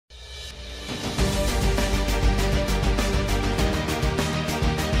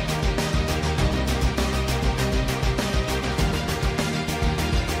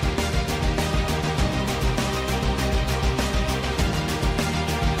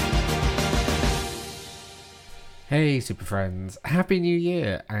Hey, super friends! Happy New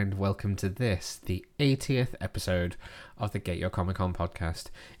Year, and welcome to this, the 80th episode of the Get Your Comic Con podcast.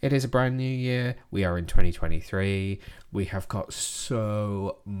 It is a brand new year. We are in 2023. We have got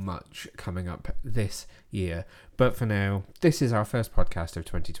so much coming up this year. But for now, this is our first podcast of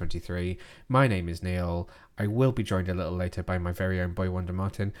 2023. My name is Neil. I will be joined a little later by my very own Boy Wonder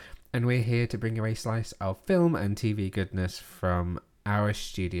Martin, and we're here to bring you a slice of film and TV goodness from our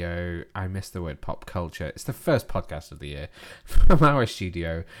studio. I miss the word pop culture. It's the first podcast of the year from our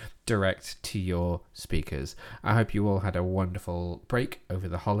studio, direct to your speakers. I hope you all had a wonderful break over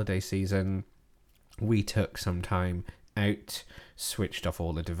the holiday season. We took some time out, switched off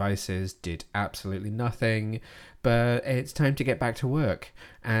all the devices, did absolutely nothing, but it's time to get back to work.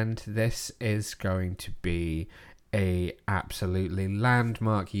 And this is going to be a absolutely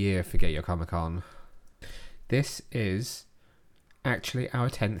landmark year for Get Your Comic Con. This is actually our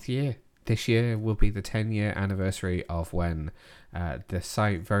 10th year. This year will be the 10-year anniversary of when the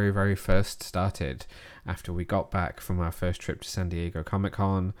site very first started, after we got back from our first trip to San Diego Comic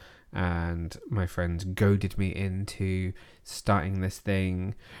Con, and my friends goaded me into starting this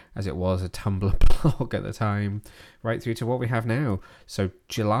thing, as it was a Tumblr blog at the time, right through to what we have now. So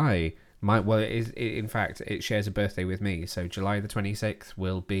July, in fact, it shares a birthday with me, so July the 26th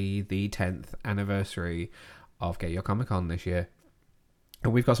will be the 10th anniversary of Get Your Comic Con this year.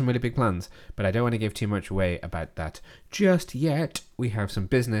 And we've got some really big plans, but I don't want to give too much away about that just yet. We have some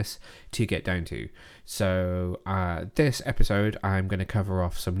business to get down to. So this episode, I'm going to cover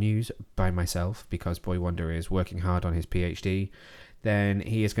off some news by myself, because Boy Wonder is working hard on his PhD. Then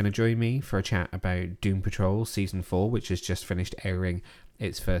he is going to join me for a chat about Doom Patrol Season 4, which has just finished airing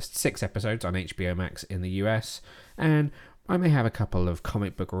its first 6 episodes on HBO Max in the US. And I may have a couple of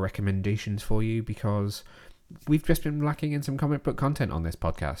comic book recommendations for you, because we've just been lacking in some comic book content on this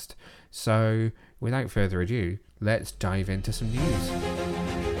podcast. So, without further ado, let's dive into some news.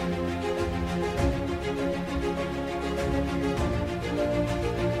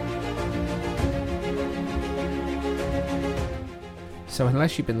 So,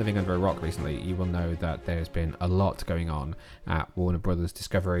 unless you've been living under a rock recently, you will know that there's been a lot going on at Warner Brothers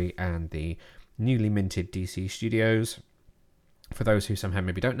Discovery and the newly minted DC Studios. For those who somehow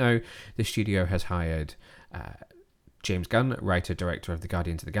maybe don't know, the studio has hired James Gunn, writer-director of the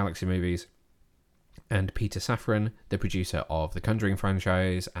Guardians of the Galaxy movies, and Peter Safran, the producer of the Conjuring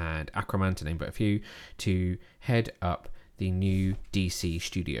franchise and Aquaman, to name but a few, to head up the new DC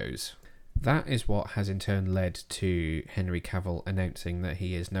studios. That is what has in turn led to Henry Cavill announcing that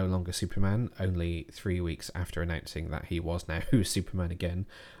he is no longer Superman, only 3 weeks after announcing that he was now Superman again.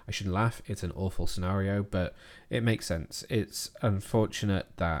 I shouldn't laugh, it's an awful scenario, but it makes sense. It's unfortunate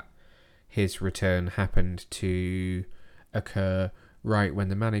that his return happened to occur right when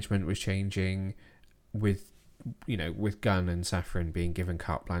the management was changing, with Gunn and Safran being given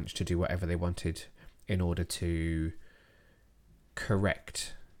carte blanche to do whatever they wanted in order to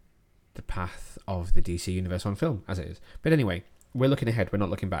correct the path of the DC universe on film, as it is. But anyway, we're looking ahead, we're not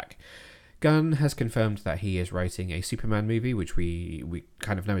looking back. Gunn has confirmed that he is writing a Superman movie, which we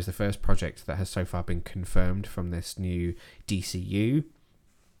kind of know is the first project that has so far been confirmed from this new DCU,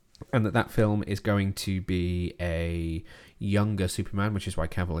 and that film is going to be a younger Superman, which is why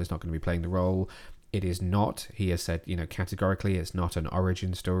Cavill is not going to be playing the role. It is not, he has said, categorically, it's not an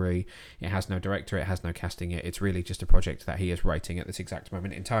origin story. It has no director, it has no casting. It's really just a project that he is writing at this exact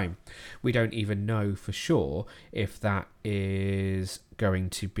moment in time. We don't even know for sure if that is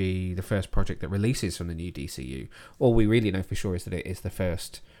going to be the first project that releases from the new DCU. All we really know for sure is that it is the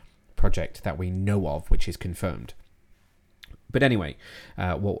first project that we know of, which is confirmed. But anyway,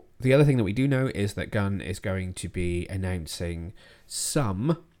 the other thing that we do know is that Gunn is going to be announcing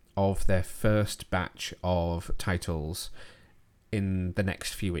some of their first batch of titles in the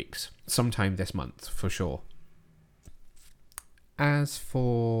next few weeks, sometime this month for sure. As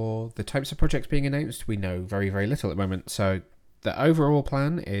for the types of projects being announced, we know very little at the moment. So the overall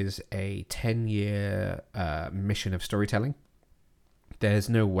plan is a 10-year mission of storytelling. There's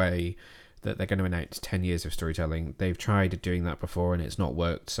no way that they're going to announce 10 years of storytelling. They've tried doing that before and it's not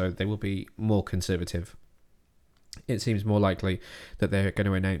worked, so they will be more conservative. It seems more likely that they're going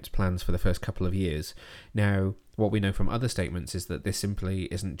to announce plans for the first couple of years. Now, what we know from other statements is that this simply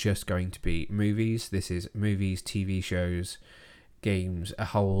isn't just going to be movies. This is movies, TV shows, games, a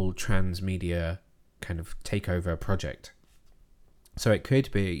whole transmedia kind of takeover project. So it could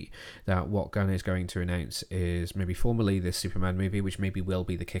be that what Gunn is going to announce is maybe formally this Superman movie, which maybe will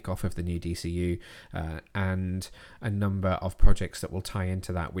be the kickoff of the new DCU, and a number of projects that will tie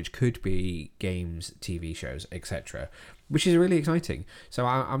into that, which could be games, TV shows, etc., which is really exciting. So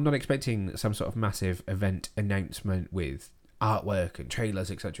I'm not expecting some sort of massive event announcement with artwork and trailers,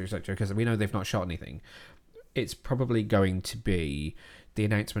 etc., etc., because we know they've not shot anything. It's probably going to be the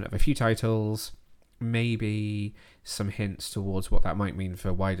announcement of a few titles, maybe some hints towards what that might mean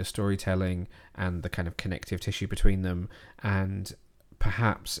for wider storytelling and the kind of connective tissue between them. And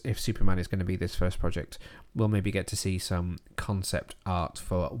perhaps if Superman is going to be this first project, we'll maybe get to see some concept art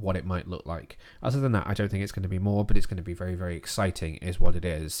for what it might look like. Other than that, I don't think it's going to be more, but it's going to be very, very exciting is what it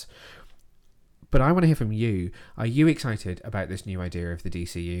is. But I want to hear from you. Are you excited about this new idea of the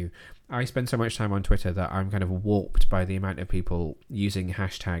DCU? I spend so much time on Twitter that I'm kind of warped by the amount of people using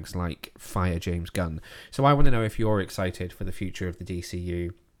hashtags like Fire James Gunn. So I want to know if you're excited for the future of the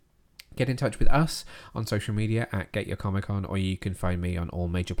DCU. Get in touch with us on social media at Get Your Comic Con, or you can find me on all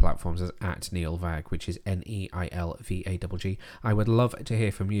major platforms as at Neil Vag, which is NeilVagg. I would love to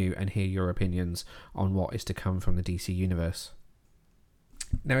hear from you and hear your opinions on what is to come from the DC universe.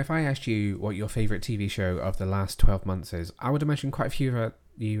 Now, if I asked you what your favourite TV show of the last 12 months is, I would imagine quite a few of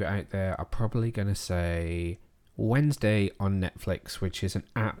you out there are probably going to say Wednesday on Netflix, which is an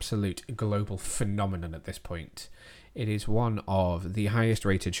absolute global phenomenon at this point. It is one of the highest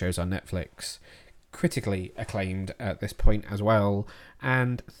rated shows on Netflix, critically acclaimed at this point as well,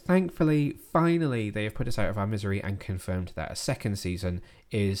 and thankfully, finally, they have put us out of our misery and confirmed that a second season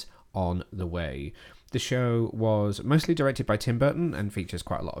is on the way. The show was mostly directed by Tim Burton and features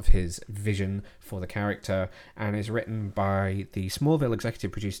quite a lot of his vision for the character, and is written by the Smallville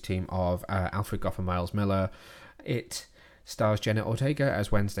executive producer team of Alfred Gough and Miles Miller. It stars Jenna Ortega as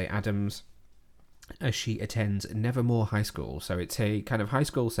Wednesday Addams, as she attends Nevermore High School. So it's a kind of high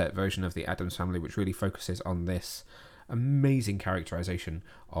school set version of the Addams Family, which really focuses on this amazing characterization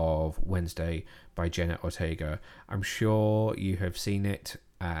of Wednesday by Jenna Ortega. I'm sure you have seen it.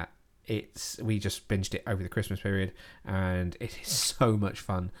 We just binged it over the Christmas period, and it is so much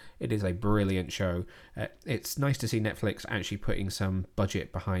fun. It is a brilliant show. It's nice to see Netflix actually putting some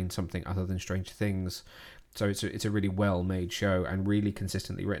budget behind something other than Stranger Things. So it's a really well-made show and really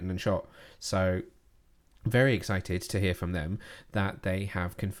consistently written and shot. So very excited to hear from them that they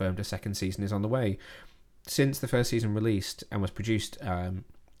have confirmed a second season is on the way. Since the first season released and was produced,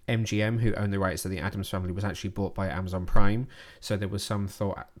 MGM, who owned the rights to the Addams Family, was actually bought by Amazon Prime, so there was some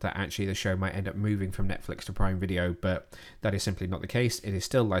thought that actually the show might end up moving from Netflix to Prime Video, but that is simply not the case. It is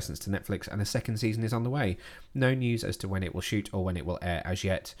still licensed to Netflix, and a second season is on the way. No news as to when it will shoot or when it will air as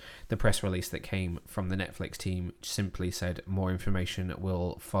yet. The press release that came from the Netflix team simply said more information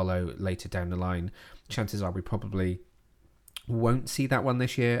will follow later down the line. Chances are we probably won't see that one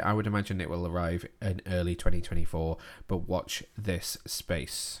this year. I would imagine it will arrive in early 2024, but watch this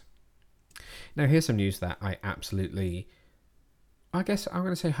space. Now, here's some news that I absolutely, I guess I'm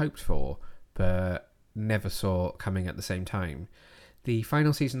going to say hoped for, but never saw coming at the same time. The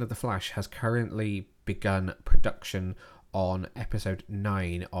final season of The Flash has currently begun production on episode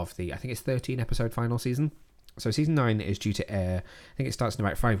 9 of the, I think it's 13 episode final season. So season 9 is due to air, I think it starts in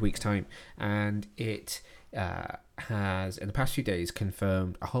about 5 weeks time, and it has in the past few days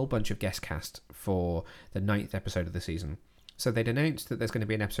confirmed a whole bunch of guest cast for the 9th episode of the season. So they'd announced that there's going to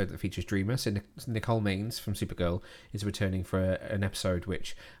be an episode that features Dreamer. So Nicole Maines from Supergirl is returning for an episode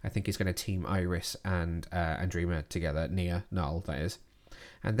which I think is going to team Iris and Dreamer together, Nia Null, that is.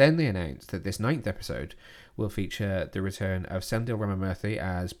 And then they announced that this 9th episode will feature the return of Sendil Ramamurthy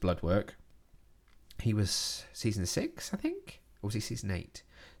as Bloodwork. He was season 6, I think? Or was he season 8?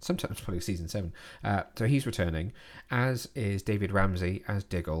 Sometimes probably season 7. So he's returning, as is David Ramsey as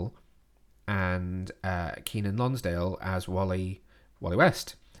Diggle, and Keenan Lonsdale as Wally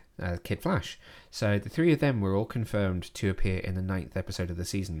West, Kid Flash. So the three of them were all confirmed to appear in the 9th episode of the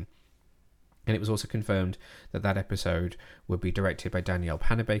season. And it was also confirmed that that episode would be directed by Danielle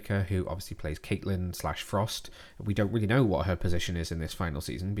Panabaker, who obviously plays Caitlin/Frost. We don't really know what her position is in this final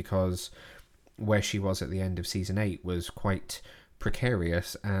season, because where she was at the end of season 8 was quite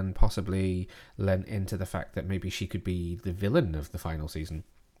precarious and possibly lent into the fact that maybe she could be the villain of the final season.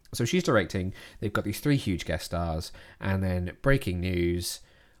 So she's directing. They've got these 3 huge guest stars, and then breaking news,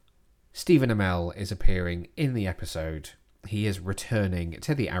 Stephen Amell is appearing in the episode. He is returning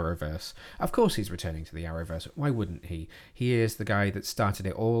to the Arrowverse. Of course he's returning to the Arrowverse. Why wouldn't he? He is the guy that started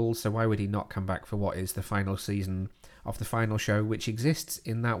it all, so why would he not come back for what is the final season of the final show which exists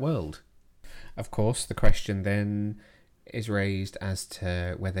in that world? Of course, the question then is raised as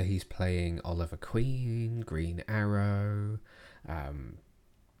to whether he's playing Oliver Queen, Green Arrow,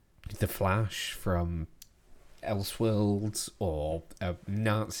 the Flash from Elseworlds, or a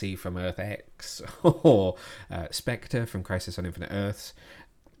Nazi from Earth X, or Spectre from Crisis on Infinite Earths.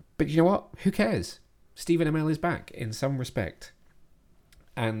 But you know what? Who cares? Stephen Amell is back in some respect.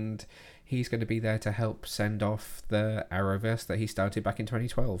 And he's going to be there to help send off the Arrowverse that he started back in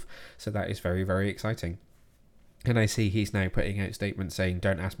 2012. So that is very, very exciting. And I see he's now putting out statements saying,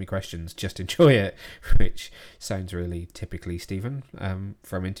 don't ask me questions, just enjoy it, which sounds really typically Stephen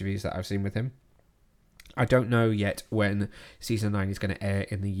from interviews that I've seen with him. I don't know yet when Season 9 is going to air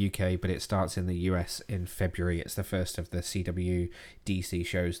in the UK, but it starts in the US in February. It's the first of the CW DC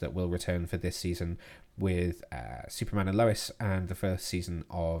shows that will return for this season, with Superman and Lois and the first season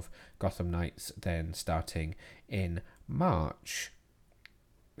of Gotham Knights then starting in March.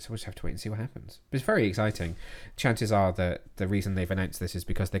 So we'll just have to wait and see what happens. But it's very exciting. Chances are that the reason they've announced this is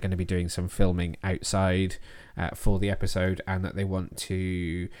because they're going to be doing some filming outside for the episode, and that they want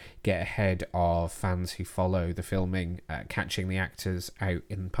to get ahead of fans who follow the filming, catching the actors out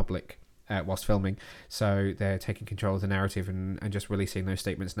in public whilst filming. So they're taking control of the narrative and just releasing those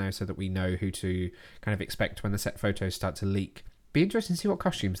statements now, so that we know who to kind of expect when the set photos start to leak. Be interesting to see what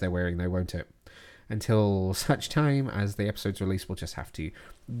costumes they're wearing though, won't it? Until such time as the episode's release, we'll just have to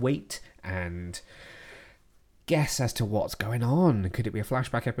wait and guess as to what's going on. Could it be a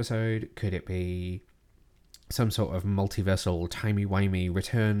flashback episode? Could it be some sort of multiversal timey-wimey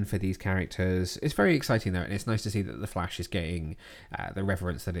return for these characters? It's very exciting though, and it's nice to see that The Flash is getting the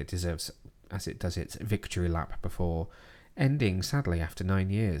reverence that it deserves as it does its victory lap before ending, sadly, after 9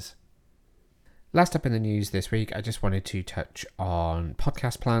 years. Last up in the news this week, I just wanted to touch on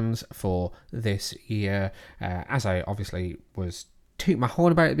podcast plans for this year. As I obviously was tooting my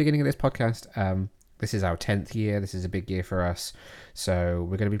horn about at the beginning of this podcast, this is our 10th year. This is a big year for us. So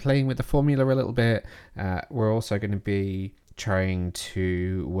we're going to be playing with the formula a little bit. We're also going to be trying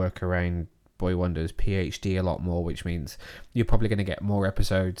to work around Boy Wonder's PhD a lot more, which means you're probably going to get more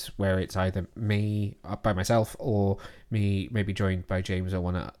episodes where it's either me by myself or me maybe joined by James or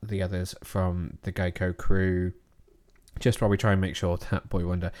one of the others from the Geico crew, just while we try and make sure that Boy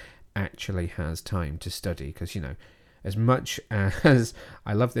Wonder actually has time to study, because, you know, as much as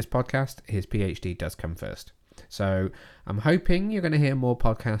I love this podcast, his PhD does come first. So I'm hoping you're going to hear more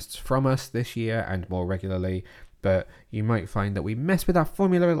podcasts from us this year and more regularly, but you might find that we mess with our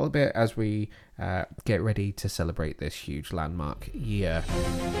formula a little bit as we get ready to celebrate this huge landmark year.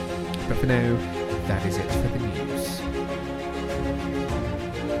 But for now, that is it for the news.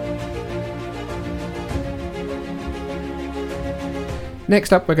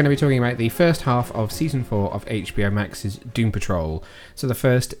 Next up, we're going to be talking about the first half of Season 4 of HBO Max's Doom Patrol. So the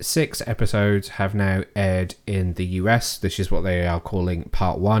first 6 episodes have now aired in the US. This is what they are calling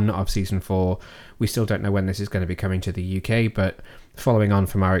Part 1 of Season 4. We still don't know when this is going to be coming to the UK, but following on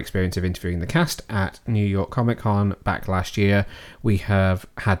from our experience of interviewing the cast at New York Comic Con back last year, we have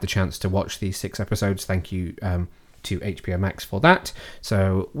had the chance to watch these 6 episodes. Thank you to HBO Max for that.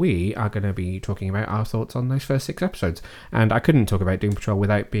 So we are going to be talking about our thoughts on those first 6 episodes. And I couldn't talk about Doom Patrol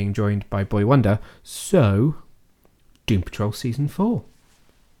without being joined by Boy Wonder. So, Doom Patrol Season 4.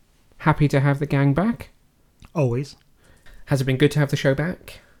 Happy to have the gang back? Always. Has it been good to have the show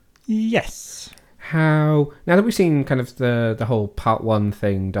back? Yes. Now that we've seen kind of the whole Part 1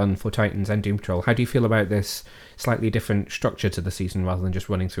 thing done for Titans and Doom Patrol, how do you feel about this slightly different structure to the season rather than just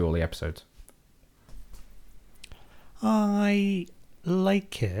running through all the episodes? I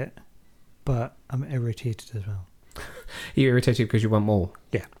like it, but I'm irritated as well. You're irritated because you want more?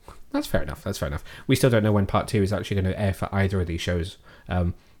 Yeah. That's fair enough. We still don't know when Part 2 is actually going to air for either of these shows.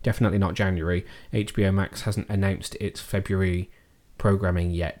 Definitely not January. HBO Max hasn't announced its February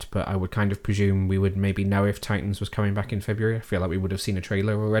programming yet, but I would kind of presume we would maybe know if Titans was coming back in February. I feel like we would have seen a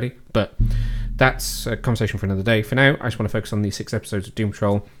trailer already, but that's a conversation for another day. For now, I just want to focus on these 6 episodes of Doom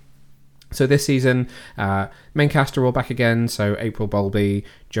Patrol. So this season, main cast are all back again. So April Bowlby,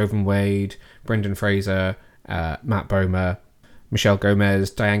 Jovan Wade, Brendan Fraser, Matt Bomer, Michelle Gomez,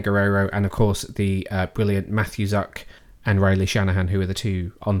 Diane Guerrero, and of course the brilliant Matthew Zuck and Riley Shanahan, who are the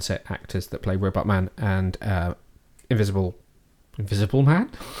 2 on-set actors that play Robot Man and Invisible Man?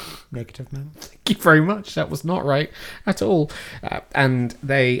 Negative Man. Thank you very much. That was not right at all. And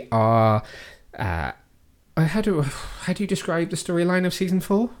they are... how do you describe the storyline of Season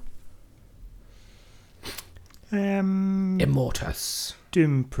 4? Immortus.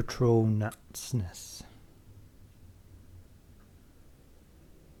 Doom Patrol nutsness.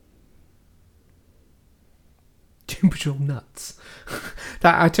 Doom Patrol nuts.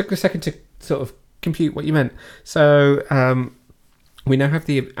 That I took a second to sort of compute what you meant. So We now have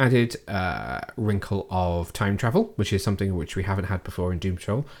the added wrinkle of time travel, which is something which we haven't had before in Doom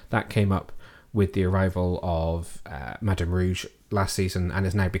Patrol. That came up with the arrival of Madame Rouge last season and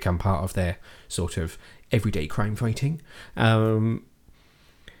has now become part of their sort of everyday crime fighting. And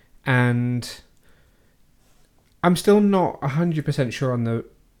I'm still not 100% sure on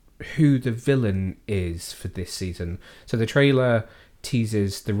who the villain is for this season. So the trailer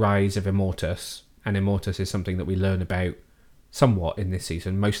teases the rise of Immortus, and Immortus is something that we learn about somewhat in this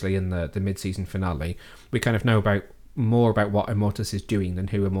season, mostly in the mid-season finale. We kind of know more about what Immortus is doing than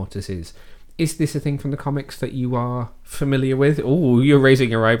who Immortus is. Is this a thing from the comics that you are familiar with? Oh, you're raising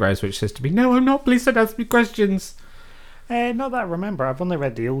your eyebrows, which says to me, no, I'm not. Please don't ask me questions. Not that I remember. I've only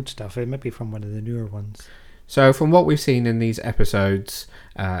read the old stuff. It might be from one of the newer ones. So from what we've seen in these episodes,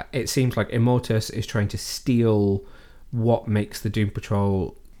 it seems like Immortus is trying to steal what makes the Doom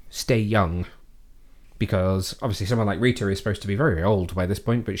Patrol stay young. Because obviously someone like Rita is supposed to be very, very old by this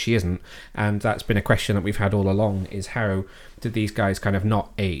point, but she isn't. And that's been a question that we've had all along, is how did these guys kind of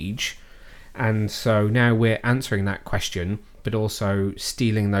not age? And so now we're answering that question, but also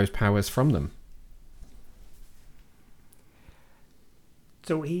stealing those powers from them.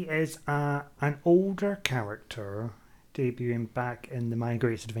 So he is an older character debuting back in the My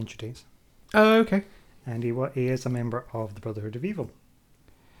Greatest Adventure days. Oh, okay. And he is a member of the Brotherhood of Evil.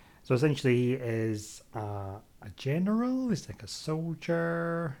 So essentially he is a general, he's like a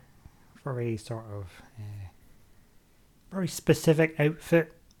soldier, very sort of very specific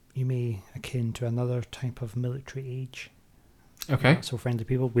outfit. You may akin to another type of military age. Okay. Not so friendly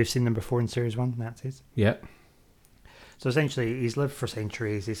people. We've seen them before in Series 1, Nazis. Yeah. So essentially he's lived for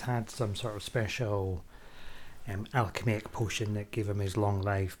centuries. He's had some sort of special alchemic potion that gave him his long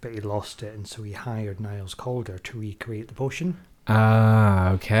life, but he lost it, and so he hired Niles Calder to recreate the potion.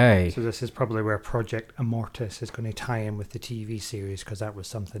 Ah, okay. So this is probably where Project Immortus is going to tie in with the TV series, because that was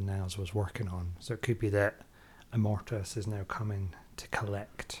something Niles was working on. So it could be that Immortus is now coming to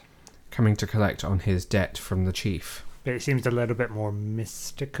collect on his debt from the chief. But it seems a little bit more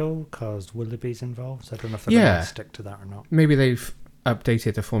mystical because Willoughby's involved, so I don't know if they're going to stick to that or not. Maybe they've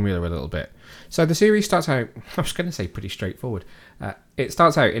updated the formula a little bit. So the series starts out, I was going to say pretty straightforward. It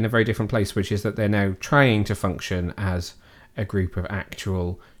starts out in a very different place, which is that they're now trying to function as a group of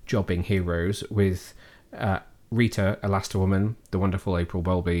actual jobbing heroes with Rita, Elasti-Woman, the wonderful April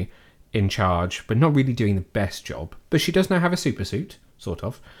Welby, in charge, but not really doing the best job. But she does now have a super suit, sort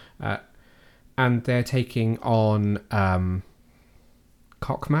of. And they're taking on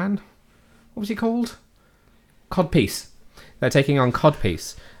Cockman. What was he called? Codpiece. They're taking on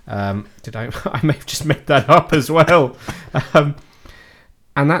Codpiece. I may have just made that up as well.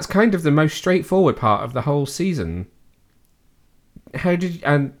 And that's kind of the most straightforward part of the whole season.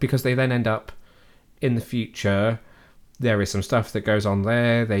 And because they then end up in the future, there is some stuff that goes on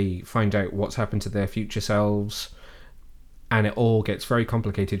there. They find out what's happened to their future selves, and it all gets very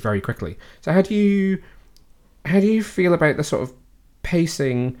complicated very quickly. So how do you feel about the sort of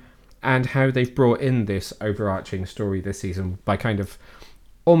pacing and how they've brought in this overarching story this season by kind of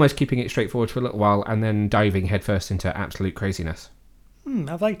almost keeping it straightforward for a little while and then diving headfirst into absolute craziness?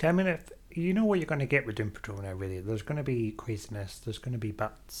 I've liked it. I mean, you know what you're going to get with Doom Patrol now, really. There's going to be craziness. There's going to be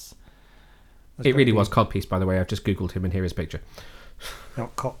butts. It really was Codpiece, by the way. I've just Googled him and here is a picture.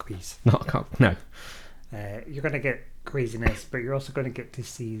 Not Cockpiece. Not Cock, no. You're going to get craziness, but you're also going to get to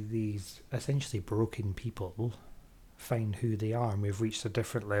see these essentially broken people find who they are, and we've reached a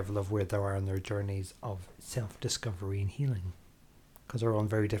different level of where they are in their journeys of self-discovery and healing, because they're all in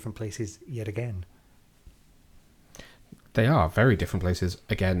very different places yet again. They are very different places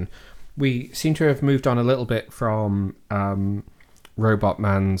again. We seem to have moved on a little bit from Robot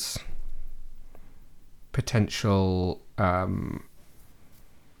Man's potential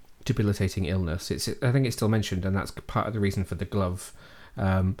debilitating illness. I think it's still mentioned, and that's part of the reason for the glove.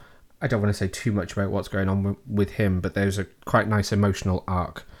 I don't want to say too much about what's going on with him, but there's a quite nice emotional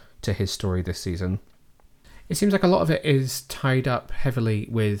arc to his story this season. It seems like a lot of it is tied up heavily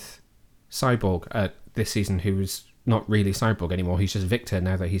with Cyborg this season, who's not really Cyborg anymore. He's just Victor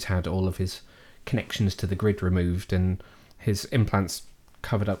now that he's had all of his connections to the grid removed and his implants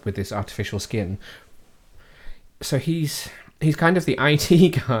covered up with this artificial skin. So he's kind of the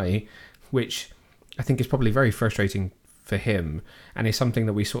IT guy, which I think is probably very frustrating for him, and is something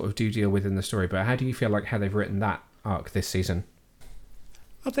that we sort of do deal with in the story. But how do you feel like how they've written that arc this season?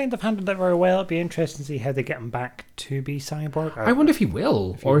 I think they've handled it very well. It'd be interesting to see how they get him back to be Cyborg. I wonder if he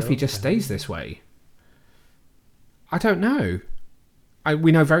will, if he just stays this way. I don't know.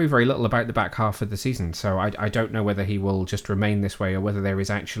 We know very, very little about the back half of the season, so I don't know whether he will just remain this way or whether there is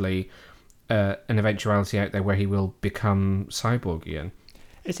actually an eventuality out there where he will become cyborg again.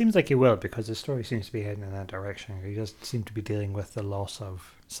 It seems like he will, because the story seems to be heading in that direction. He does seem to be dealing with the loss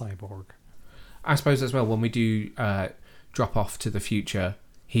of Cyborg. I suppose as well, when we do drop off to the future,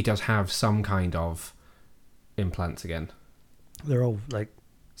 he does have some kind of implants again. They're all like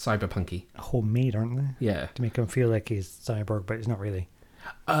Cyberpunky. homemade, aren't they? Yeah. To make him feel like he's Cyborg, but he's not really.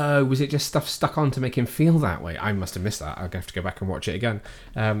 Was it just stuff stuck on to make him feel that way? I must have missed that. I'll have to go back and watch it again.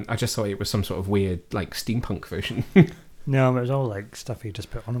 I just thought it was some sort of weird, like, steampunk version. No, it was all like stuff he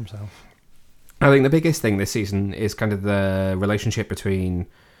just put on himself. I think the biggest thing this season is kind of the relationship between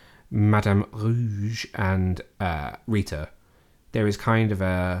Madame Rouge and Rita. There is kind of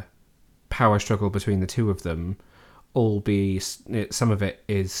a power struggle between the two of them, albeit some of it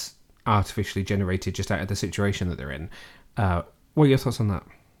is artificially generated just out of the situation that they're in. What are your thoughts on that?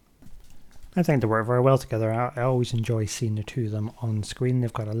 I think they work very well together. I always enjoy seeing the two of them on screen.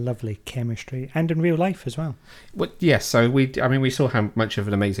 They've got a lovely chemistry, and in real life as well. Well, yes, so we saw how much of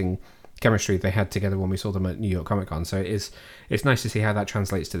an amazing chemistry they had together when we saw them at New York Comic Con. So it's nice to see how that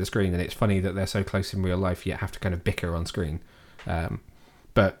translates to the screen, and it's funny that they're so close in real life yet have to kind of bicker on screen.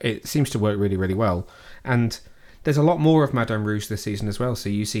 But it seems to work really, really well. And there's a lot more of Madame Rouge this season as well. So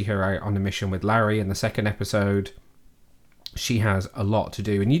you see her out on a mission with Larry in the second episode. She has a lot to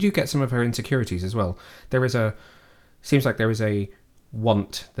do, and you do get some of her insecurities as well. Seems like there is a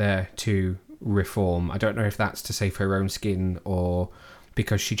want there to reform. I don't know if that's to save her own skin or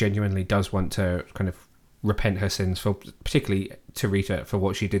because she genuinely does want to kind of repent her sins, for particularly to Rita for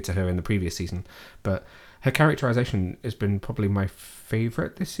what she did to her in the previous season. But her characterization has been probably my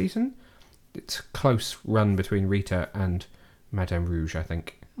favourite this season. It's a close run between Rita and Madame Rouge, I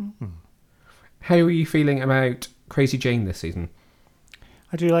think. Mm-hmm. How are you feeling about Crazy Jane this season?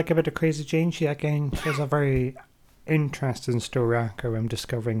 I do like a bit of Crazy Jane. She has a very interesting story arc around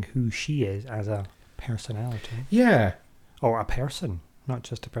discovering who she is as a personality. Yeah. Or a person, not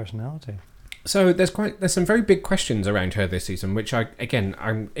just a personality. So there's some very big questions around her this season, which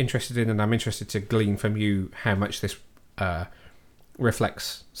I'm interested in, and I'm interested to glean from you how much this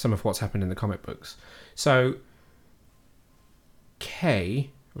reflects some of what's happened in the comic books. So Kay,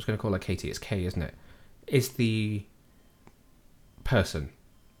 I was going to call her Katie, it's Kay, isn't it? Is the person.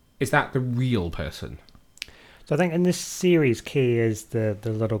 Is that the real person? So I think in this series, Kay is the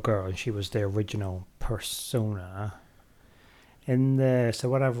little girl, and she was the original persona. So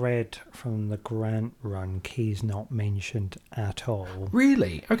what I've read from the Grant run, Kay's not mentioned at all.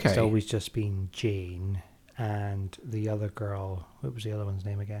 Really? Okay. It's always just been Jane, and the other girl, what was the other one's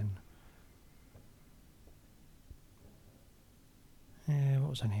name again? What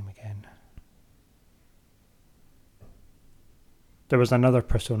was her name again? There was another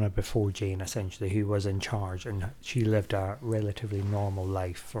persona before Jane, essentially, who was in charge, and she lived a relatively normal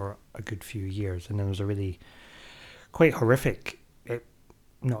life for a good few years. And then there was a really quite horrific,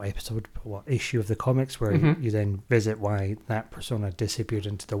 not episode, but issue of the comics where you then visit why that persona disappeared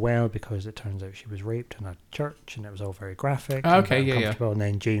into the well, because it turns out she was raped in a church, and it was all very graphic. Okay, and yeah. And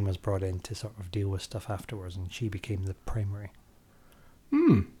then Jane was brought in to sort of deal with stuff afterwards, and she became the primary.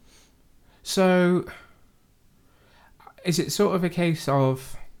 So is it sort of a case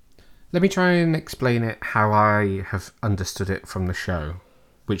of... Let me try and explain it how I have understood it from the show,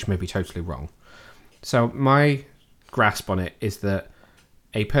 which may be totally wrong. So my grasp on it is that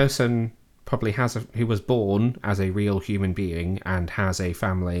a person probably who was born as a real human being and has a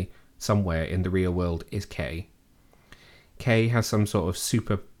family somewhere in the real world is Kay. Kay has some sort of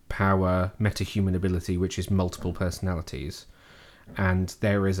superpower, metahuman ability, which is multiple personalities. And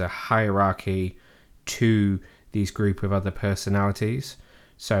there is a hierarchy to these group of other personalities.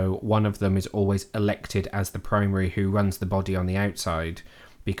 So one of them is always elected as the primary who runs the body on the outside,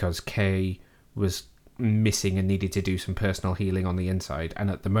 because Kay was missing and needed to do some personal healing on the inside. And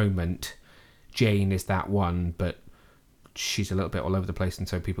at the moment, Jane is that one, but she's a little bit all over the place, and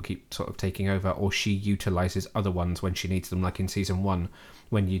so people keep sort of taking over, or she utilizes other ones when she needs them, like in season 1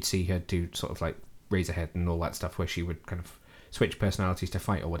 when you'd see her do sort of like Razorhead and all that stuff, where she would kind of switch personalities to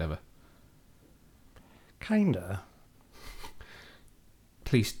fight or whatever. Kinda.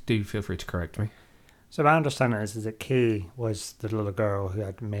 Please do feel free to correct me. So my understanding is that Kay was the little girl who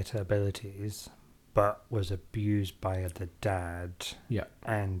had meta abilities, but was abused by the dad. Yeah.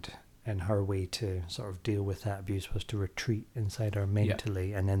 And her way to sort of deal with that abuse was to retreat inside her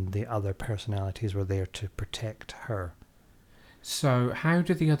mentally, and then the other personalities were there to protect her. So how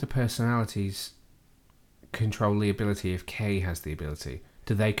do the other personalities control the ability if Kay has the ability?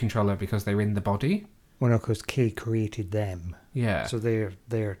 Do they control her because they're in the body? Well, no, because Kay created them. Yeah. So they're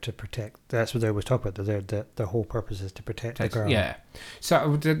there to protect. That's what they always talk about. Their whole purpose is to protect the girl. Yeah.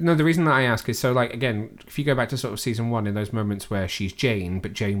 So no, the reason that I ask is so like again, if you go back to sort of season 1, in those moments where she's Jane,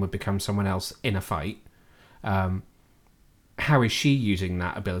 but Jane would become someone else in a fight. How is she using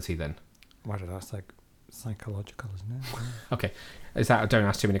that ability then? Well, that's like psychological, isn't it? Yeah. Okay, is that? Don't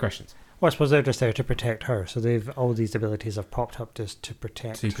ask too many questions. Well, I suppose they're just there to protect her. So all these abilities have popped up just to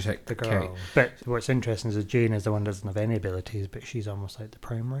protect the girl. Kay. But what's interesting is that Jane is the one that doesn't have any abilities, but she's almost like the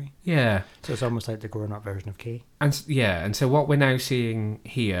primary. Yeah. So it's almost like the grown-up version of Kay. And so what we're now seeing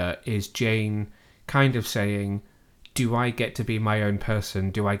here is Jane kind of saying, do I get to be my own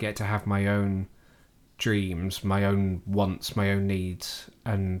person? Do I get to have my own dreams, my own wants, my own needs?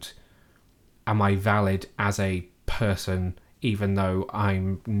 And am I valid as a person, even though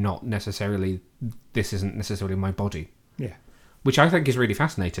I'm not necessarily, this isn't necessarily my body? Yeah. Which I think is really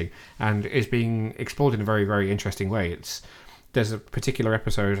fascinating and is being explored in a very, very interesting way. There's a particular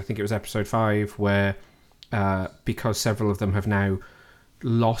episode, I think it was episode 5, where because several of them have now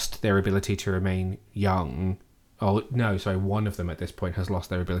lost their ability to remain young. Oh, no, sorry, one of them at this point has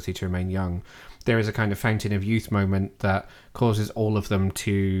lost their ability to remain young. There is a kind of fountain of youth moment that causes all of them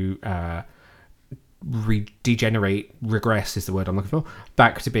to regress is the word I'm looking for,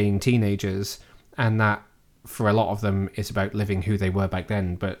 back to being teenagers. And that, for a lot of them, is about living who they were back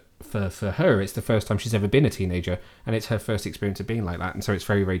then. But for her, it's the first time she's ever been a teenager, and it's her first experience of being like that. And so it's a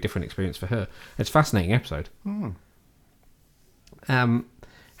very, very different experience for her. It's a fascinating episode.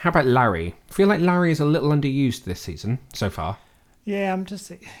 How about Larry? I feel like Larry is a little underused this season so far. Yeah,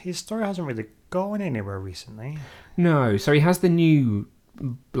 his story hasn't really gone anywhere recently. No, so he has the new,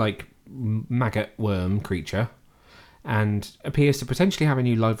 like, maggot worm creature, and appears to potentially have a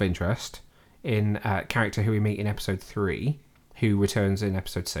new love interest in a character who we meet in episode 3, who returns in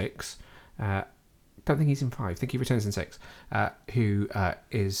episode 6. Don't think he's in 5. I think he returns in 6. Who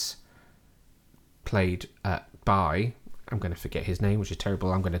is played by, I'm going to forget his name, which is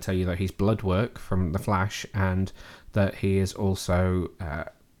terrible. I'm going to tell you that he's Bloodwork from The Flash, and that he is also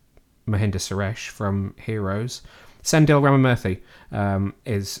Mahinder Suresh from Heroes. Sendil Ramamurthy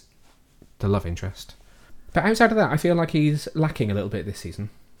is the love interest. But outside of that, I feel like he's lacking a little bit this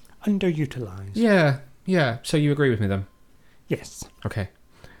season. Underutilised. Yeah. So you agree with me then? Yes. Okay.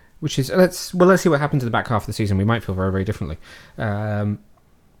 Which is let's see what happens in the back half of the season. We might feel very, very differently.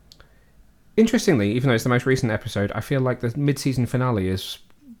 Interestingly, even though it's the most recent episode, I feel like the mid-season finale is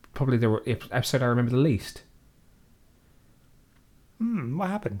probably the episode I remember the least. What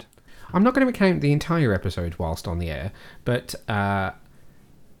happened? I'm not going to recount the entire episode whilst on the air, but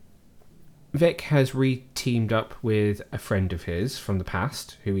Vic has re-teamed up with a friend of his from the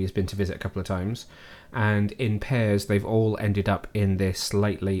past, who he has been to visit a couple of times, and in pairs they've all ended up in this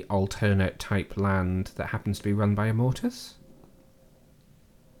slightly alternate type land that happens to be run by Immortus.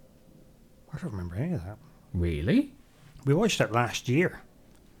 I don't remember any of that. Really? We watched it last year.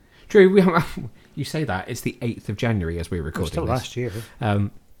 True, you say that. It's the 8th of January as we're recording Still this. last year.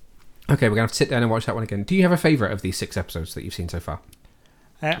 Okay, we're going to have to sit down and watch that one again. Do you have a favourite of these 6 episodes that you've seen so far?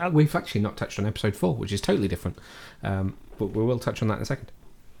 We've actually not touched on episode 4, which is totally different. But we will touch on that in a second.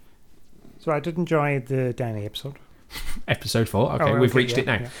 So I did enjoy the Danny episode. Episode 4, okay, we've reached it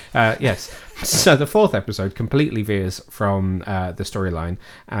now. Yeah. Yes. So the 4th episode completely veers from the storyline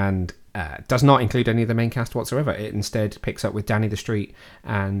and does not include any of the main cast whatsoever. It instead picks up with Danny the Street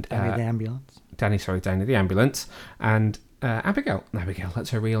and... Danny the Ambulance. Danny the Ambulance. And Abigail. Abigail, that's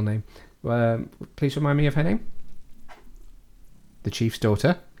her real name. Please remind me of her name. The Chief's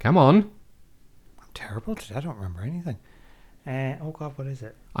daughter. Come on. I'm terrible today. I don't remember anything. Oh God, what is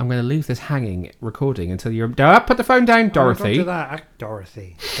it? I'm going to leave this hanging, recording until you're... put the phone down, Dorothy. Don't do that.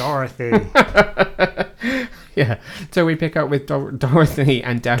 Dorothy. Yeah. So we pick up with Dorothy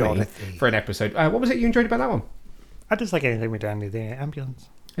and Danny for an episode. What was it you enjoyed about that one? I just like anything with Danny the Ambulance.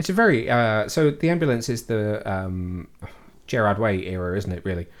 It's a very... so the Ambulance is the Gerard Way era, isn't it,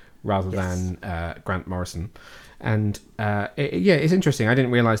 really? Rather than Grant Morrison. And it's interesting. I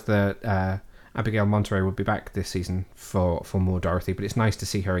didn't realise that Abigail Monterey would be back this season for more Dorothy, but it's nice to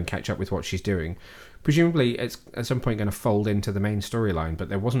see her and catch up with what she's doing. Presumably, it's at some point going to fold into the main storyline, but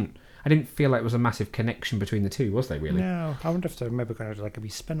there wasn't... I didn't feel like there was a massive connection between the two, was there, really? No, I wonder if they're maybe going to do like a wee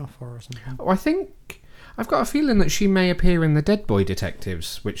spin-off or something. Oh, I think... I've got a feeling that she may appear in the Dead Boy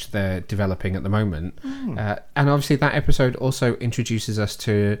Detectives, which they're developing at the moment. And obviously that episode also introduces us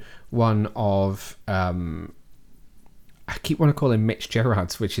to one of... I keep wanting to call him Mitch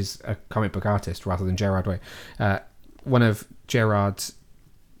Gerards, which is a comic book artist rather than Gerard Way. One of Gerard's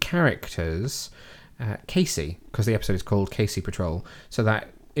characters, Casey, because the episode is called Casey Patrol. So that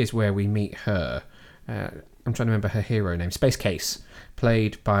is where we meet her. I'm trying to remember her hero name. Space Case,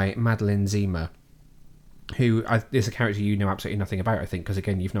 played by Madeline Zima, who is a character you know absolutely nothing about, I think, because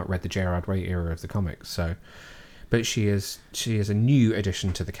again, you've not read the Gerard Way era of the comics. So, but she is a new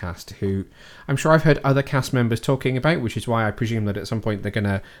addition to the cast, who I'm sure I've heard other cast members talking about, which is why I presume that at some point they're going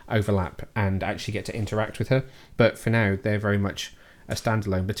to overlap and actually get to interact with her. But for now, they're very much a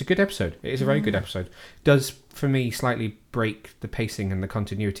standalone. But it's a good episode. It is a very good episode. Does, for me, slightly break the pacing and the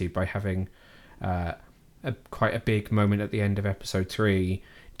continuity by having quite a big moment at the end of episode 3,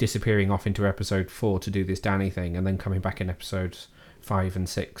 disappearing off into episode 4 to do this Danny thing, and then coming back in episodes 5 and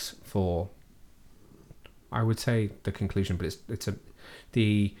 6 for, I would say, the conclusion, but it's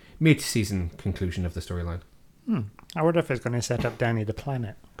the mid-season conclusion of the storyline. I wonder if it's going to set up Danny the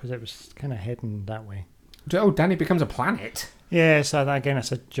planet, because it was kind of heading that way. Oh, Danny becomes a planet? Yeah, so that, again,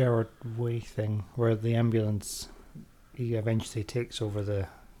 it's a Gerard Way thing, where the ambulance, he eventually takes over the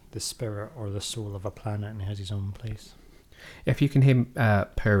spirit or the soul of a planet and he has his own place. If you can hear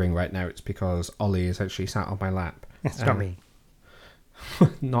purring right now, it's because Ollie is actually sat on my lap. It's not me.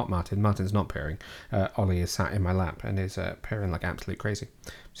 Not Martin. Martin's not purring. Ollie is sat in my lap and is purring like absolute crazy.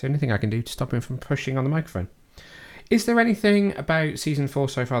 It's the only thing I can do to stop him from pushing on the microphone. Is there anything about season 4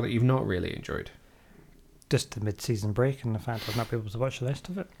 so far that you've not really enjoyed? Just the mid-season break and the fact I've not been able to watch the rest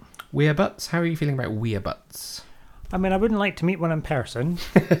of it. Weir Butts? How are you feeling about Weir Butts? I mean, I wouldn't like to meet one in person,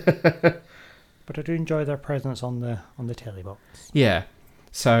 but I do enjoy their presence on the telly box. Yeah.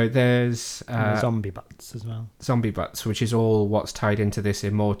 So there's And the zombie butts as well. Zombie Butts, which is all what's tied into this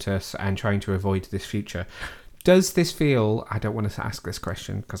Immortus and trying to avoid this future. Does this feel... I don't want to ask this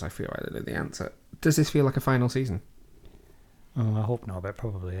question because I feel I don't know the answer. Does this feel like a final season? Oh, I hope not, but it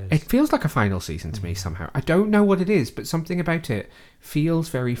probably is. It feels like a final season to me somehow. I don't know what it is, but something about it feels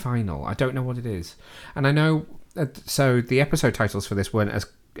very final. I don't know what it is. And I know... so the episode titles for this weren't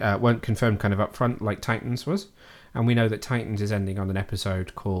confirmed kind of up front like Titans was. And we know that Titans is ending on an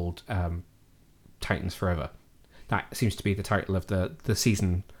episode called Titans Forever. That seems to be the title of the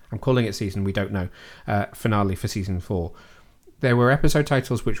season. I'm calling it season, we don't know. Finale for season 4. There were episode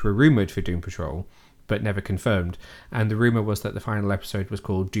titles which were rumoured for Doom Patrol, but never confirmed. And the rumour was that the final episode was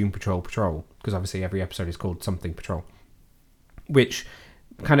called Doom Patrol Patrol, because obviously every episode is called something Patrol. Which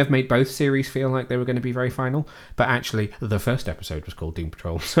kind of made both series feel like they were going to be very final. But actually, the first episode was called Doom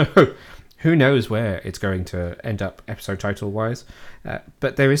Patrol. So... who knows where it's going to end up episode title-wise.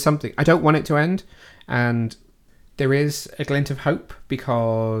 But there is something... I don't want it to end. And there is a glint of hope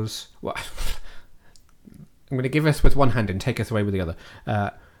because... well, I'm going to give us with one hand and take us away with the other.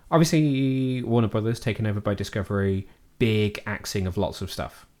 Obviously, Warner Brothers, taken over by Discovery, big axing of lots of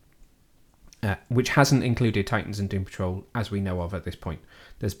stuff. Which hasn't included Titans and Doom Patrol as we know of at this point.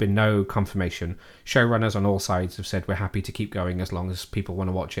 There's been no confirmation. Showrunners on all sides have said we're happy to keep going as long as people want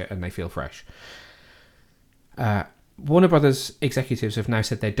to watch it and they feel fresh. Warner Brothers executives have now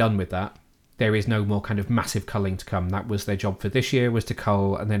said they're done with that. There is no more kind of massive culling to come. That was their job for this year, was to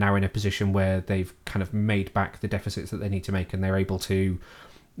cull, and they're now in a position where they've kind of made back the deficits that they need to make and they're able to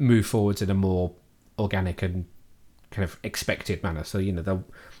move forwards in a more organic and kind of expected manner. So, you know,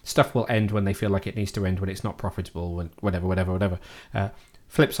 stuff will end when they feel like it needs to end, when it's not profitable, when whatever.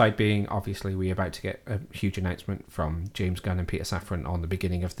 Flip side being, obviously, we're about to get a huge announcement from James Gunn and Peter Safran on the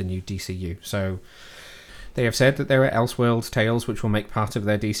beginning of the new DCU. So they have said that there are Elseworlds tales which will make part of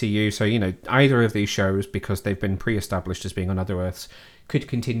their DCU. So, you know, either of these shows, because they've been pre-established as being on other Earths, could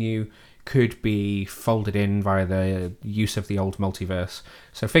continue, could be folded in via the use of the old multiverse.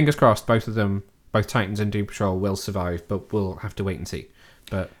 So fingers crossed, both of them, both Titans and Doom Patrol, will survive, but we'll have to wait and see.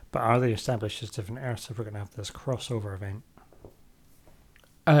 But are they established as different Earths if we're going to have this crossover event?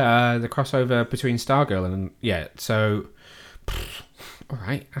 The crossover between Stargirl and... yeah, so...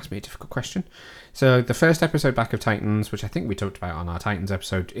 alright, ask me a difficult question. So the first episode back of Titans, which I think we talked about on our Titans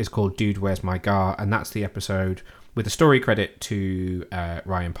episode, is called Dude, Where's My Gar? And that's the episode with a story credit to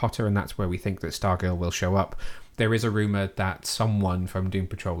Ryan Potter, and that's where we think that Stargirl will show up. There is a rumour that someone from Doom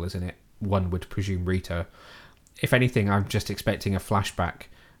Patrol is in it. One would presume Rita. If anything, I'm just expecting a flashback,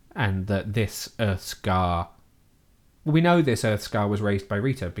 and that this Earth's Gar... we know this Earth's Gar was raised by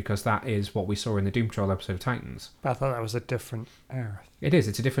Rita, because that is what we saw in the Doom Patrol episode of Titans. But I thought that was a different Earth. It is.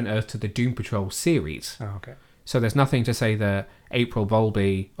 It's a different Earth to the Doom Patrol series. Oh, okay. So there's nothing to say that April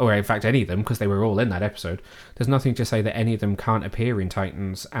Bowlby, or in fact any of them, because they were all in that episode, there's nothing to say that any of them can't appear in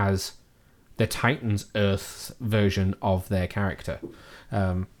Titans as the Titans Earth's version of their character.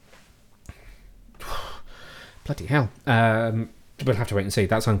 Bloody hell. We'll have to wait and see.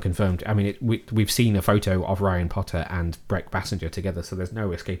 That's unconfirmed. I mean, we've seen a photo of Ryan Potter and Brett Bassinger together, so there's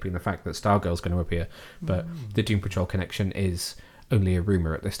no escaping the fact that Stargirl's going to appear. But the Doom Patrol connection is only a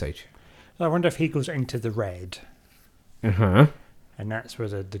rumour at this stage. So I wonder if he goes into the red, Uh-huh. and that's where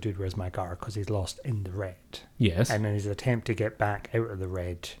the dude wears my car, because he's lost in the red. Yes. And in his attempt to get back out of the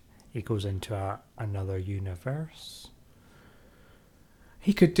red, he goes into another universe.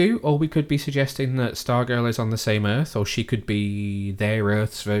 He could do, or we could be suggesting that Stargirl is on the same Earth, or she could be their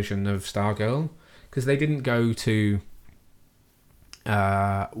Earth's version of Stargirl, because they didn't go to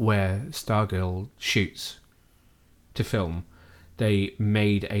where Stargirl shoots to film. They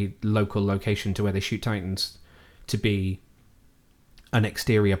made a local location to where they shoot Titans to be an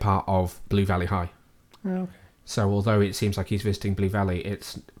exterior part of Blue Valley High. Oh, okay. So although it seems like he's visiting Blue Valley,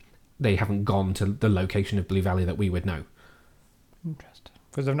 they haven't gone to the location of Blue Valley that we would know. Interesting.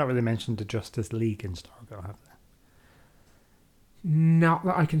 Because they've not really mentioned the Justice League in Stargirl, have they? Not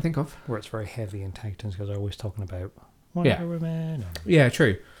that I can think of. Where it's very heavy in Titans, because they're always talking about Wonder Woman. Yeah,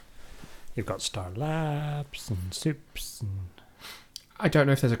 true. You've got Star Labs and Soups. And I don't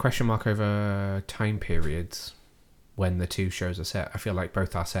know if there's a question mark over time periods when the two shows are set. I feel like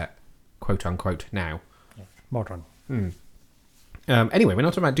both are set, quote unquote, now. yeah, modern. Anyway, we're not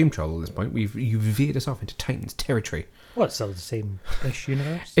talking about Doom Patrol at this point. You've veered us off into Titans territory. Well, it's still the same-ish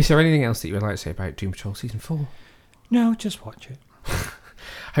universe. Is there anything else that you would like to say about Doom Patrol Season 4? No, just watch it.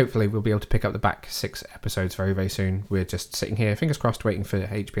 Hopefully we'll be able to pick up the back 6 episodes very, very soon. We're just sitting here, fingers crossed, waiting for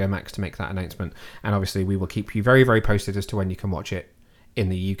HBO Max to make that announcement. And obviously we will keep you very, very posted as to when you can watch it in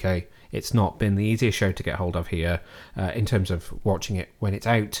the UK. It's not been the easiest show to get hold of here in terms of watching it when it's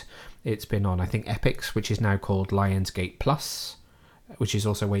out. It's been on, I think, Epix, which is now called Lionsgate Plus, which is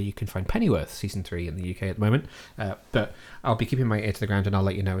also where you can find Pennyworth Season 3 in the UK at the moment. But I'll be keeping my ear to the ground and I'll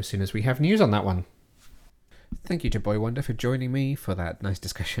let you know as soon as we have news on that one. Thank you to Boy Wonder for joining me for that nice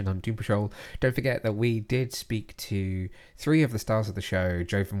discussion on Doom Patrol. Don't forget that we did speak to 3 of the stars of the show,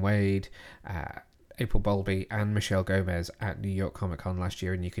 Jovan Wade, April Bowlby and Michelle Gomez at New York Comic Con last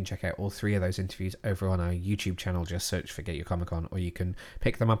year, and you can check out all 3 of those interviews over on our YouTube channel. Just search for Get Your Comic Con, or you can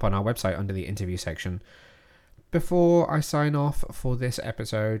pick them up on our website under the interview section. Before I sign off for this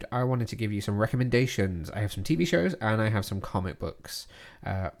episode, I wanted to give you some recommendations. I have some TV shows and I have some comic books.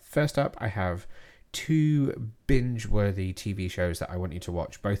 First up, I have 2 binge-worthy TV shows that I want you to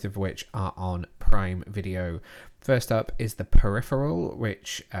watch, both of which are on Prime Video. First up is The Peripheral,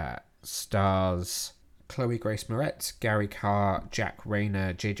 which stars Chloe Grace Moretz, Gary Carr, Jack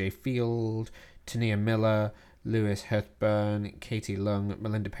Rayner, JJ Field, Tania Miller, Lewis Hurtburn, Katie Lung,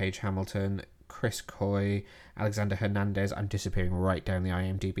 Melinda Page Hamilton, Chris Coy, Alexander Hernandez. I'm disappearing right down the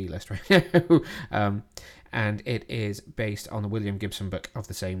IMDb list right now. And it is based on the William Gibson book of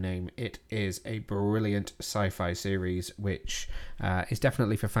the same name. It is a brilliant sci-fi series, which is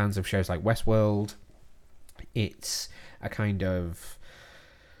definitely for fans of shows like Westworld. It's a kind of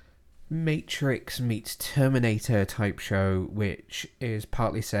Matrix meets Terminator type show, which is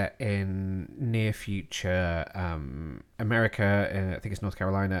partly set in near future America, I think it's North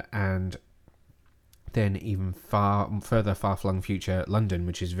Carolina, and then even further far-flung future London,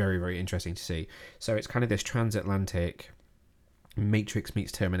 which is very, very interesting to see. So it's kind of this transatlantic Matrix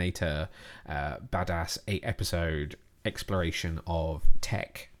meets Terminator badass 8-episode exploration of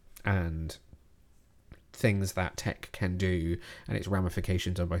tech and things that tech can do and its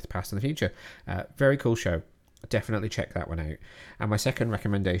ramifications on both the past and the future. Very cool show. Definitely check that one out. And my second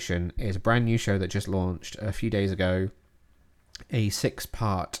recommendation is a brand new show that just launched a few days ago, a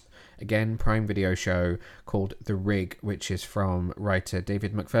 6-part again Prime Video show called The Rig, which is from writer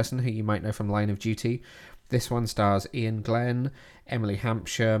David McPherson, who you might know from Line of Duty. This one stars Ian Glenn, Emily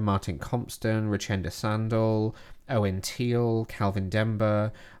Hampshire, Martin Compston, Richenda Sandel, Owen Teale, Calvin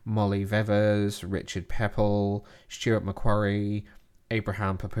Dember, Molly Vevers, Richard Pepple, Stuart McQuarrie,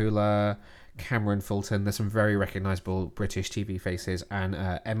 Abraham Papula, Cameron Fulton. There's some very recognisable British TV faces, and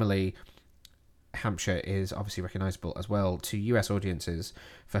Emily Hampshire is obviously recognisable as well to US audiences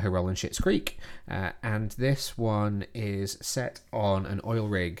for her role in Schitt's Creek. And this one is set on an oil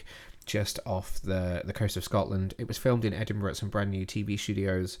rig just off the coast of Scotland. It was filmed in Edinburgh at some brand new TV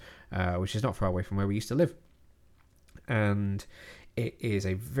studios, which is not far away from where we used to live. And it is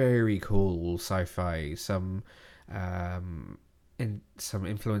a very cool sci-fi, some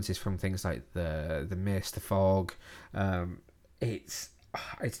influences from things like the Mist, the Fog. It's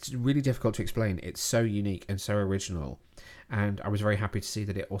really difficult to explain. It's so unique and so original, and I was very happy to see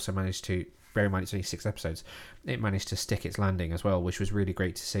that it also managed to, bear in mind it's only 6 episodes, it managed to stick its landing as well, which was really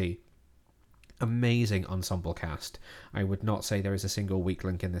great to see. Amazing ensemble cast. I would not say there is a single weak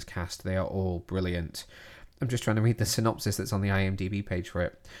link in this cast. They are all brilliant. I'm just trying to read the synopsis that's on the IMDb page for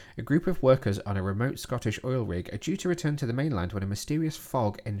it. A group of workers on a remote Scottish oil rig are due to return to the mainland when a mysterious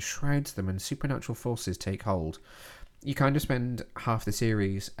fog enshrouds them and supernatural forces take hold. You kind of spend half the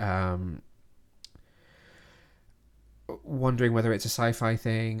series wondering whether it's a sci-fi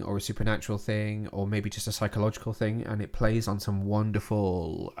thing or a supernatural thing or maybe just a psychological thing, and it plays on some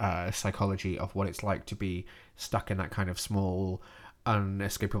wonderful psychology of what it's like to be stuck in that kind of small,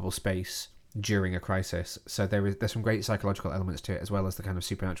 unescapable space during a crisis. So there's some great psychological elements to it, as well as the kind of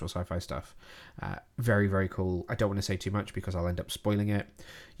supernatural sci-fi stuff. Very, very cool. I don't want to say too much because I'll end up spoiling it.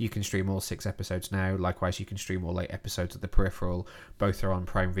 You can stream all 6 episodes now. Likewise, you can stream all 8 episodes of The Peripheral. Both are on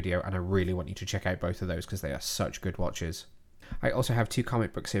Prime Video, and I really want you to check out both of those because they are such good watches. I also have 2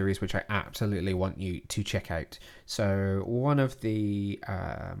 comic book series which I absolutely want you to check out. So one of the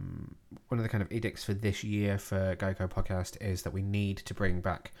kind of edicts for this year for Geico Podcast is that we need to bring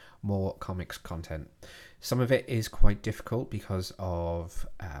back more comics content. Some of it is quite difficult because of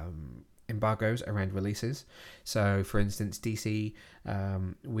embargoes around releases. So for instance, DC,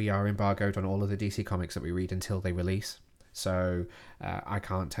 we are embargoed on all of the DC comics that we read until they release. So I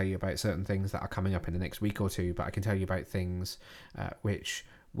can't tell you about certain things that are coming up in the next week or two, but I can tell you about things which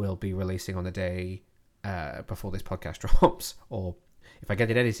will be releasing on the day before this podcast drops, or if I get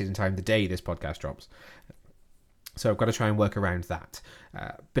it edited in time, the day this podcast drops. So I've got to try and work around that.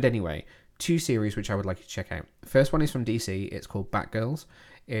 But anyway, 2 series which I would like you to check out. First one is from DC. It's called Batgirls.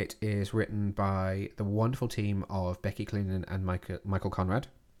 It is written by the wonderful team of Becky Cloonan and Michael Conrad.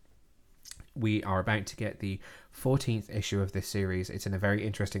 We are about to get the 14th issue of this series. It's in a very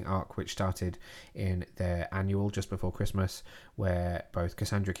interesting arc which started in their annual just before Christmas, where both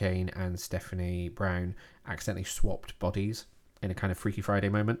Cassandra Cain and Stephanie Brown accidentally swapped bodies in a kind of Freaky Friday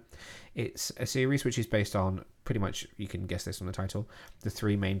moment. It's a series which is based on, pretty much, you can guess this from the title, the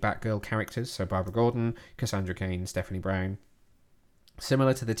 3 main Batgirl characters, so Barbara Gordon, Cassandra Cain, Stephanie Brown.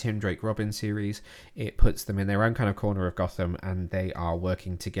 Similar to the Tim Drake Robin series, it puts them in their own kind of corner of Gotham, and they are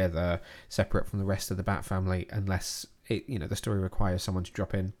working together, separate from the rest of the Bat family, unless the story requires someone to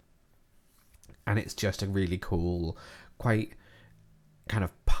drop in. And it's just a really cool, quite kind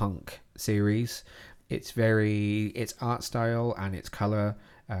of punk series. It's art style and its color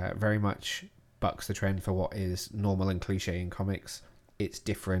very much bucks the trend for what is normal and cliche in comics. It's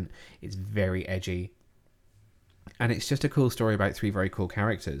different. It's very edgy. And it's just a cool story about 3 very cool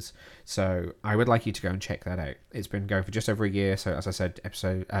characters. So I would like you to go and check that out. It's been going for just over a year. So as I said,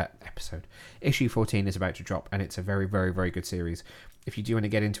 issue 14 is about to drop, and it's a very, very, very good series. If you do want to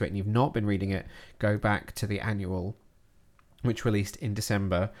get into it and you've not been reading it, go back to the annual, which released in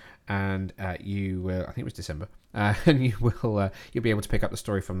December, and you will, I think it was December, and you'll be able to pick up the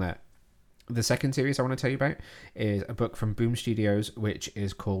story from there. The second series I want to tell you about is a book from Boom Studios, which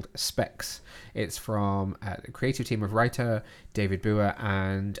is called Specs. It's from the creative team of writer David Booher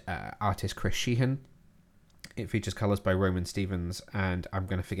and artist Chris Sheehan. It features colours by Roman Stevens, and I'm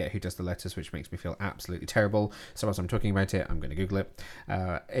going to forget who does the letters, which makes me feel absolutely terrible. So as I'm talking about it, I'm going to Google it.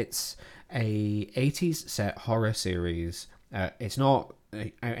 It's a 80s set horror series. It's not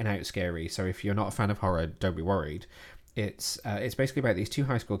out and out scary, so if you're not a fan of horror, don't be worried. It's basically about these 2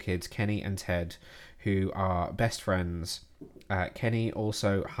 high school kids, Kenny and Ted, who are best friends. Kenny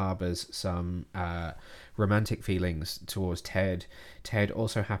also harbours some romantic feelings towards Ted. Ted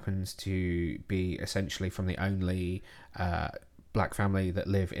also happens to be essentially from the only black family that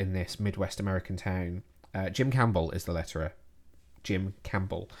live in this Midwest American town. Jim Campbell is the letterer. Jim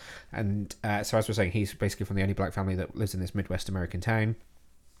Campbell. And so as we're saying, he's basically from the only black family that lives in this Midwest American town.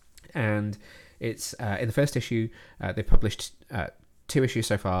 And it's in the first issue, they published 2 issues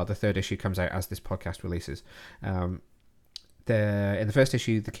so far. The 3rd issue comes out as this podcast releases. In the first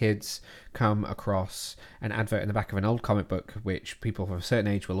issue, the kids come across an advert in the back of an old comic book, which people of a certain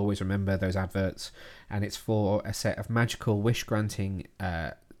age will always remember those adverts, and it's for a set of magical wish-granting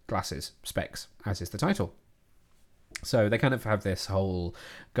glasses, specs, as is the title. So they kind of have this whole,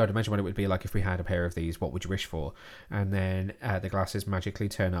 God, imagine what it would be like if we had a pair of these, what would you wish for? And then the glasses magically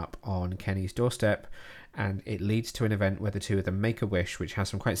turn up on Kenny's doorstep, and it leads to an event where the 2 of them make a wish, which has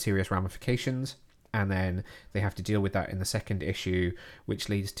some quite serious ramifications, and then they have to deal with that in the 2nd issue, which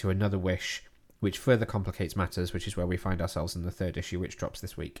leads to another wish, which further complicates matters, which is where we find ourselves in the 3rd issue, which drops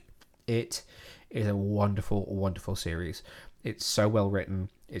this week. It is a wonderful, wonderful series. It's so well written.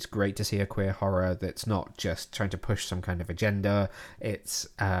 It's great to see a queer horror that's not just trying to push some kind of agenda. It's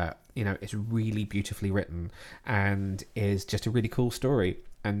it's really beautifully written and is just a really cool story.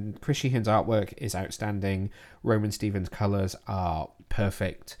 And Chris Sheehan's artwork is outstanding. Roman Stevens' colours are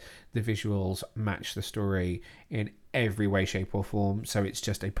perfect. The visuals match the story in every way, shape or form. So it's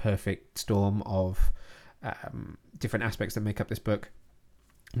just a perfect storm of different aspects that make up this book.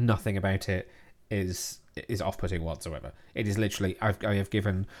 Nothing about it is off-putting whatsoever. It is literally, I have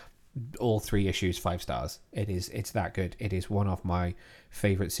given all 3 issues 5 stars. It's that good. It is one of my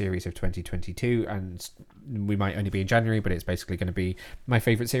favorite series of 2022, and we might only be in January, but it's basically going to be my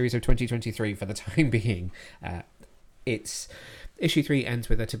favorite series of 2023 for the time being. It's issue 3 ends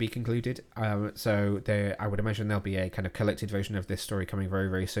with a to be concluded, so I would imagine there'll be a kind of collected version of this story coming very,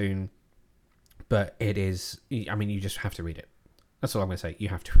 very soon. But it is, I mean, you just have to read it. That's all I'm going to say. You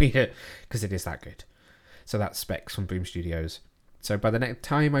have to read it because it is that good. So that's Specs from Boom Studios. So by the next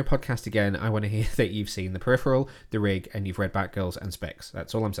time I podcast again, I want to hear that you've seen The Peripheral, The Rig, and you've read Batgirls and Specs.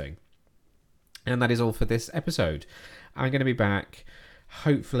 That's all I'm saying. And that is all for this episode. I'm going to be back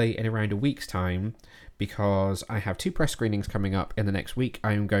hopefully in around a week's time, because I have 2 press screenings coming up in the next week.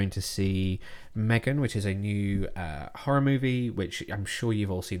 I'm going to see Megan, which is a new horror movie, which I'm sure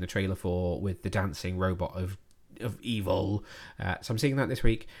you've all seen the trailer for, with the dancing robot of evil. So I'm seeing that this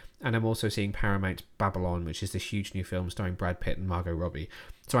week. And I'm also seeing Paramount's Babylon, which is this huge new film starring Brad Pitt and Margot Robbie.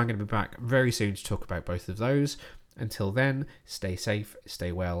 So I'm going to be back very soon to talk about both of those. Until then, stay safe,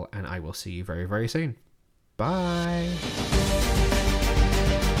 stay well, and I will see you very, very soon. Bye!